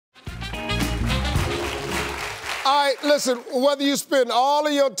All right, listen, whether you spend all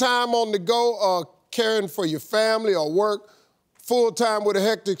of your time on the go or caring for your family or work full-time with a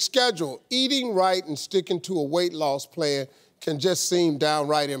hectic schedule, eating right and sticking to a weight loss plan can just seem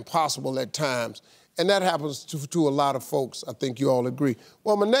downright impossible at times. And that happens to a lot of folks. I think you all agree.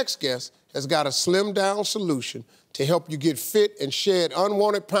 Well, my next guest has got a slim-down solution to help you get fit and shed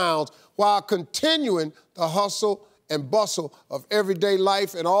unwanted pounds while continuing the hustle and bustle of everyday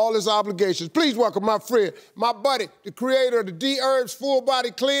life and all its obligations. Please welcome my friend, my buddy, the creator of the Dherbs Full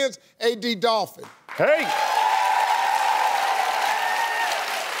Body Cleanse, A.D. Dolphin. Hey!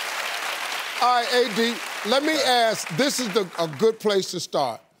 All right, A.D., let me ask, this is a good place to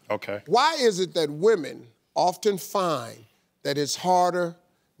start. Okay. Why is it that women often find that it's harder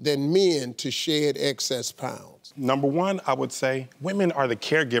than men to shed excess pounds? Number one, I would say women are the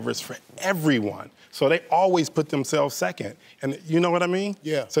caregivers for everyone. So they always put themselves second. And you know what I mean?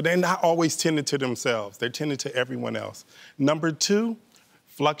 Yeah. So they're not always tending to themselves. They're tending to everyone else. Number two,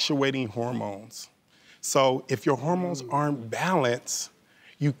 fluctuating hormones. So if your hormones aren't balanced,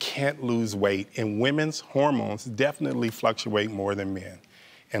 you can't lose weight. And women's hormones definitely fluctuate more than men.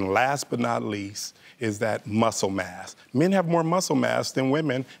 And last but not least is that muscle mass. Men have more muscle mass than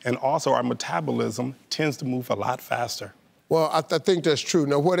women, and also our metabolism tends to move a lot faster. Well, I think that's true.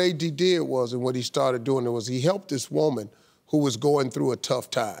 Now, what A.D. did was, and what he started doing was he helped this woman who was going through a tough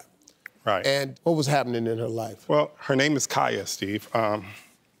time. Right. And what was happening in her life? Well, her name is Kiya, Steve.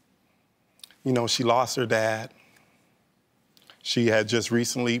 You know, she lost her dad. She had just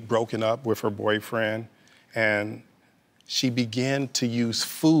recently broken up with her boyfriend, and she began to use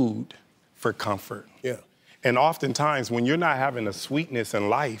food for comfort. Yeah. And oftentimes, when you're not having a sweetness in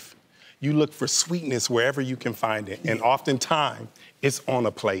life, you look for sweetness wherever you can find it. And oftentimes, it's on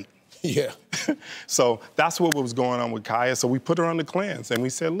a plate. Yeah. So that's what was going on with Kiya. So we put her on the cleanse, and we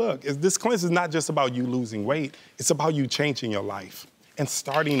said, look, this cleanse is not just about you losing weight. It's about you changing your life and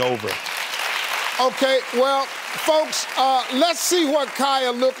starting over. Okay, well, folks, let's see what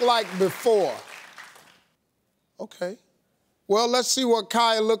Kiya looked like before. Okay. Well, let's see what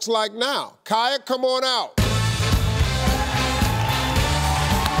Kiya looks like now. Kiya, come on out.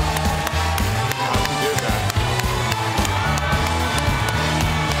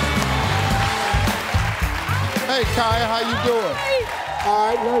 Hey, Kiya, how you doing? Hi. All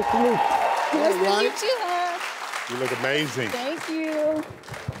right, nice to meet you. Nice All to right. meet you. You look amazing. Thank you.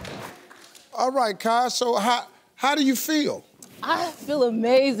 All right, Kiya, so how do you feel? I feel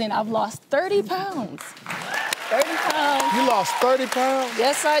amazing. I've lost 30 pounds. 30 pounds. You lost 30 pounds?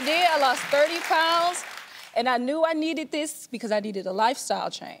 Yes, I did. I lost 30 pounds. And I knew I needed this because I needed a lifestyle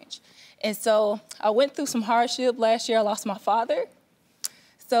change. And so I went through some hardship. Last year, I lost my father.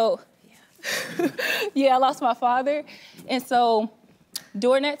 So, yeah, I lost my father. And so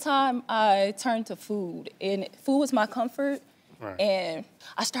during that time, I turned to food. And food was my comfort. Right. And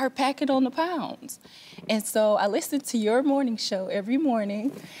I started packing on the pounds. And so I listened to your morning show every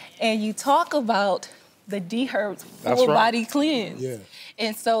morning, and you talk about the Dherbs Full Body Cleanse. Yeah.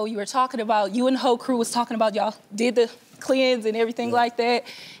 And so you were talking about, you and the whole crew was talking about y'all did the cleanse and everything like that.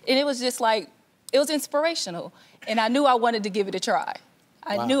 And it was just like, it was inspirational. And I knew I wanted to give it a try.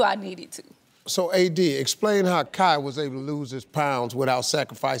 I knew I needed to. So, A.D., explain how Kiya was able to lose his pounds without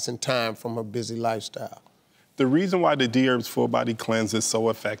sacrificing time from her busy lifestyle. The reason why the Dherbs Full Body Cleanse is so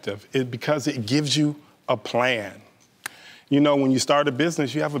effective is because it gives you a plan. You know, when you start a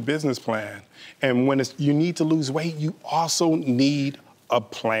business, you have a business plan. And when you need to lose weight, you also need a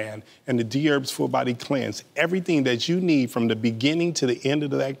plan. And the Dherbs Full Body Cleanse, everything that you need from the beginning to the end of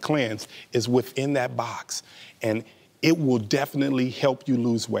that cleanse is within that box. And it will definitely help you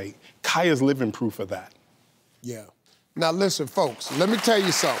lose weight. Kiya's living proof of that. Yeah. Now, listen, folks, let me tell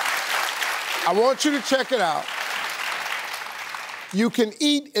you something. I want you to check it out. You can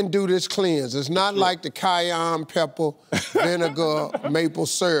eat and do this cleanse. It's not like the cayenne pepper, vinegar, maple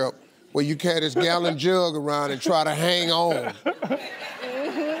syrup, where you carry this gallon jug around and try to hang on.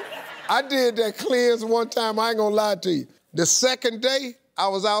 I did that cleanse one time, I ain't gonna lie to you. The second day I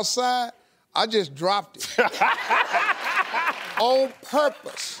was outside, I just dropped it. On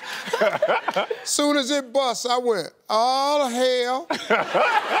purpose. Soon as it bust, I went, all hell.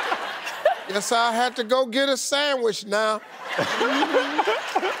 Guess I had to go get a sandwich now.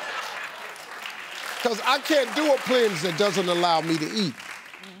 Because I can't do a cleanse that doesn't allow me to eat.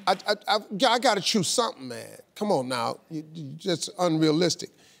 I got to choose something, man. Come on now, you're just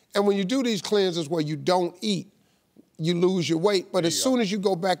unrealistic. And when you do these cleanses where you don't eat, you lose your weight. But as soon as you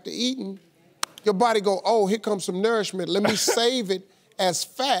go back to eating, your body go, oh, here comes some nourishment. Let me save it as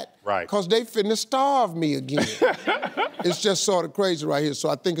fat Right. because they finna starve me again. It's just sort of crazy right here. So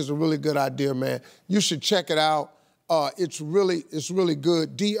I think it's a really good idea, man. You should check it out. It's really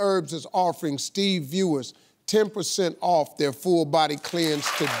good. Dherbs is offering Steve viewers 10% off their full body cleanse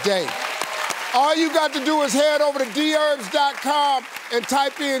today. All you got to do is head over to dherbs.com and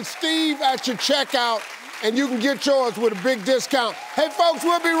type in Steve at your checkout, and you can get yours with a big discount. Hey, folks,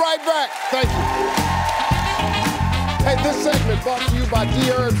 we'll be right back. Thank you. Hey, this segment brought to you by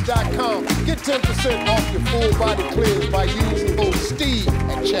dherbs.com. Get 10% off your full body cleanse by using code Steve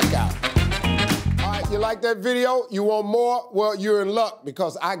at checkout. All right, you like that video? You want more? Well, you're in luck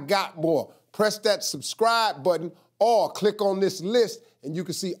because I got more. Press that subscribe button or click on this list and you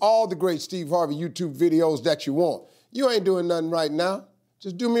can see all the great Steve Harvey YouTube videos that you want. You ain't doing nothing right now.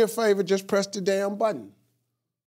 Just do me a favor, just press the damn button.